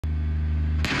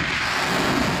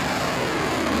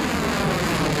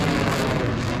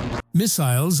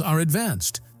Missiles are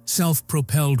advanced,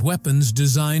 self-propelled weapons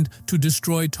designed to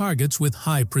destroy targets with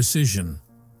high precision.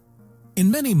 In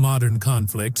many modern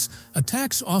conflicts,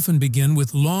 attacks often begin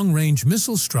with long-range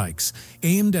missile strikes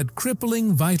aimed at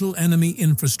crippling vital enemy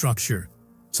infrastructure,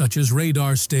 such as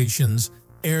radar stations,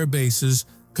 air bases,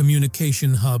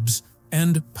 communication hubs,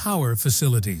 and power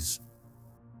facilities.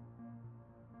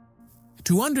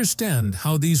 To understand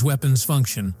how these weapons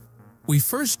function, we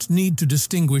first need to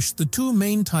distinguish the two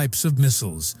main types of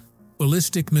missiles: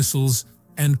 ballistic missiles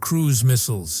and cruise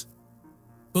missiles.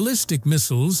 Ballistic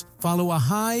missiles follow a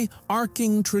high,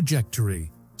 arcing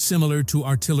trajectory, similar to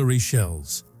artillery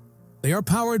shells. They are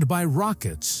powered by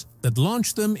rockets that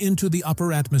launch them into the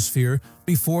upper atmosphere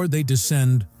before they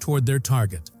descend toward their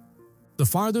target. The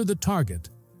farther the target,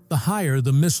 the higher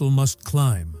the missile must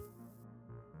climb.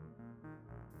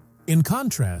 In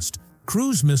contrast,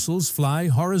 cruise missiles fly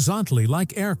horizontally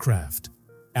like aircraft.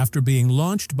 After being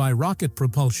launched by rocket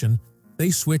propulsion,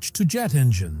 they switch to jet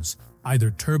engines,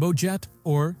 either turbojet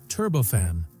or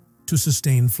turbofan, to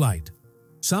sustain flight.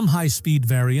 Some high-speed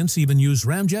variants even use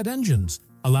ramjet engines,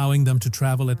 allowing them to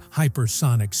travel at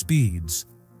hypersonic speeds.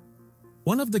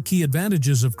 One of the key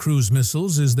advantages of cruise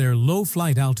missiles is their low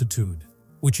flight altitude,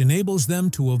 which enables them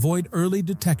to avoid early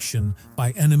detection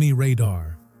by enemy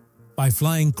radar. By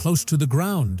flying close to the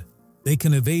ground, they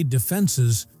can evade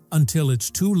defenses until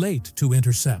it's too late to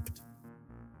intercept.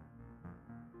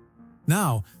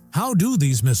 Now, how do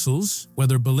these missiles,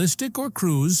 whether ballistic or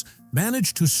cruise,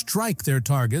 manage to strike their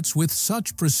targets with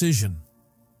such precision?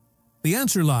 The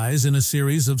answer lies in a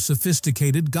series of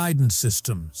sophisticated guidance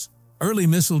systems. Early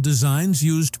missile designs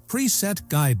used preset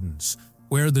guidance,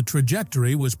 where the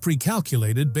trajectory was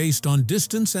pre-calculated based on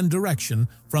distance and direction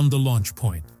from the launch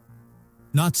point.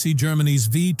 Nazi Germany's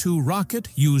V-2 rocket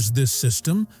used this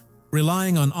system,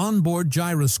 relying on onboard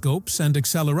gyroscopes and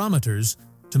accelerometers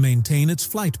to maintain its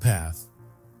flight path.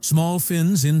 Small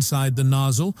fins inside the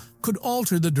nozzle could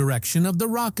alter the direction of the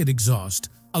rocket exhaust,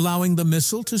 allowing the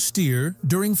missile to steer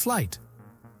during flight.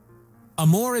 A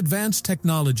more advanced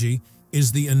technology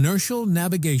is the inertial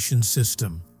navigation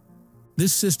system.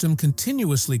 This system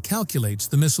continuously calculates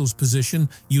the missile's position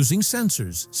using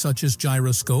sensors such as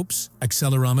gyroscopes,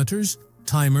 accelerometers,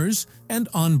 timers, and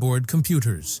onboard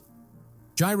computers.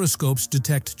 Gyroscopes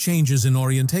detect changes in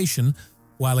orientation,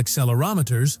 while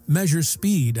accelerometers measure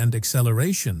speed and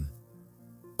acceleration.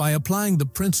 By applying the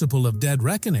principle of dead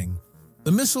reckoning,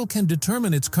 the missile can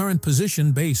determine its current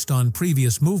position based on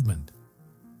previous movement.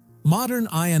 Modern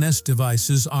INS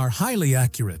devices are highly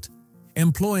accurate,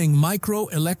 employing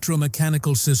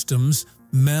micro-electromechanical systems,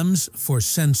 MEMS for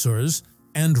sensors,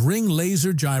 and ring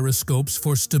laser gyroscopes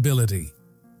for stability.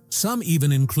 Some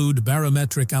even include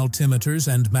barometric altimeters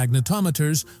and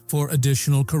magnetometers for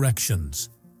additional corrections.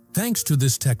 Thanks to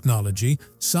this technology,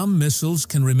 some missiles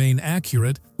can remain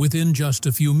accurate within just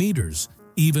a few meters,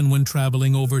 even when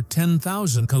traveling over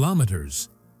 10,000 kilometers.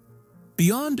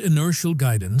 Beyond inertial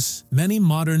guidance, many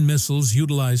modern missiles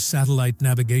utilize satellite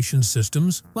navigation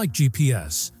systems like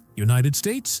GPS, United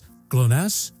States,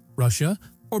 GLONASS, Russia,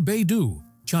 or Beidou,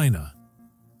 China.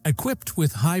 Equipped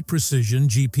with high-precision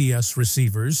GPS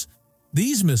receivers,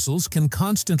 these missiles can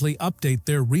constantly update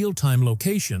their real-time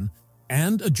location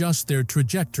and adjust their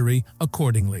trajectory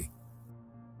accordingly.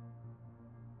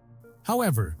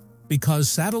 However, because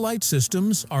satellite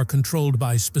systems are controlled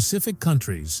by specific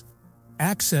countries,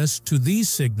 access to these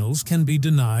signals can be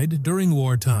denied during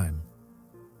wartime.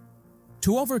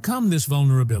 To overcome this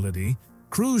vulnerability,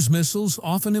 cruise missiles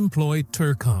often employ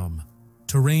TERCOM,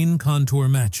 terrain contour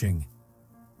matching.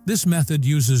 This method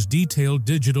uses detailed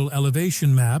digital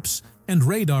elevation maps and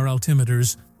radar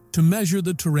altimeters to measure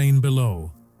the terrain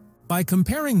below. By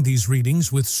comparing these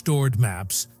readings with stored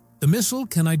maps, the missile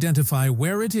can identify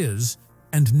where it is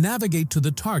and navigate to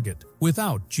the target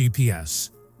without GPS.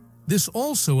 This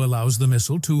also allows the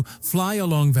missile to fly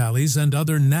along valleys and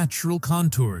other natural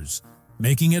contours,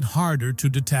 making it harder to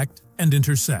detect and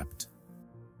intercept.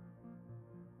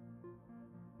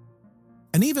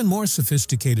 An even more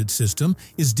sophisticated system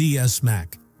is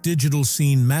DSMAC, Digital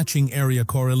Scene Matching Area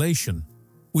Correlation,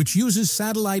 which uses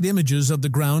satellite images of the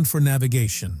ground for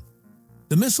navigation.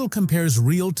 The missile compares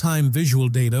real-time visual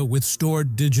data with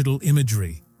stored digital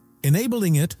imagery,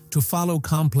 enabling it to follow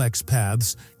complex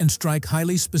paths and strike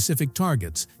highly specific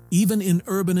targets, even in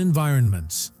urban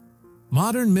environments.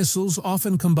 Modern missiles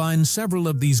often combine several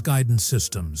of these guidance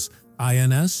systems,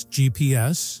 INS,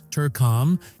 GPS,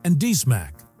 TERCOM, and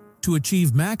DSMAC, to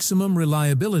achieve maximum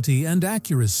reliability and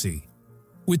accuracy.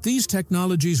 With these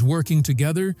technologies working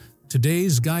together,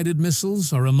 today's guided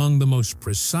missiles are among the most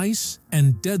precise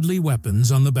and deadly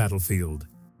weapons on the battlefield.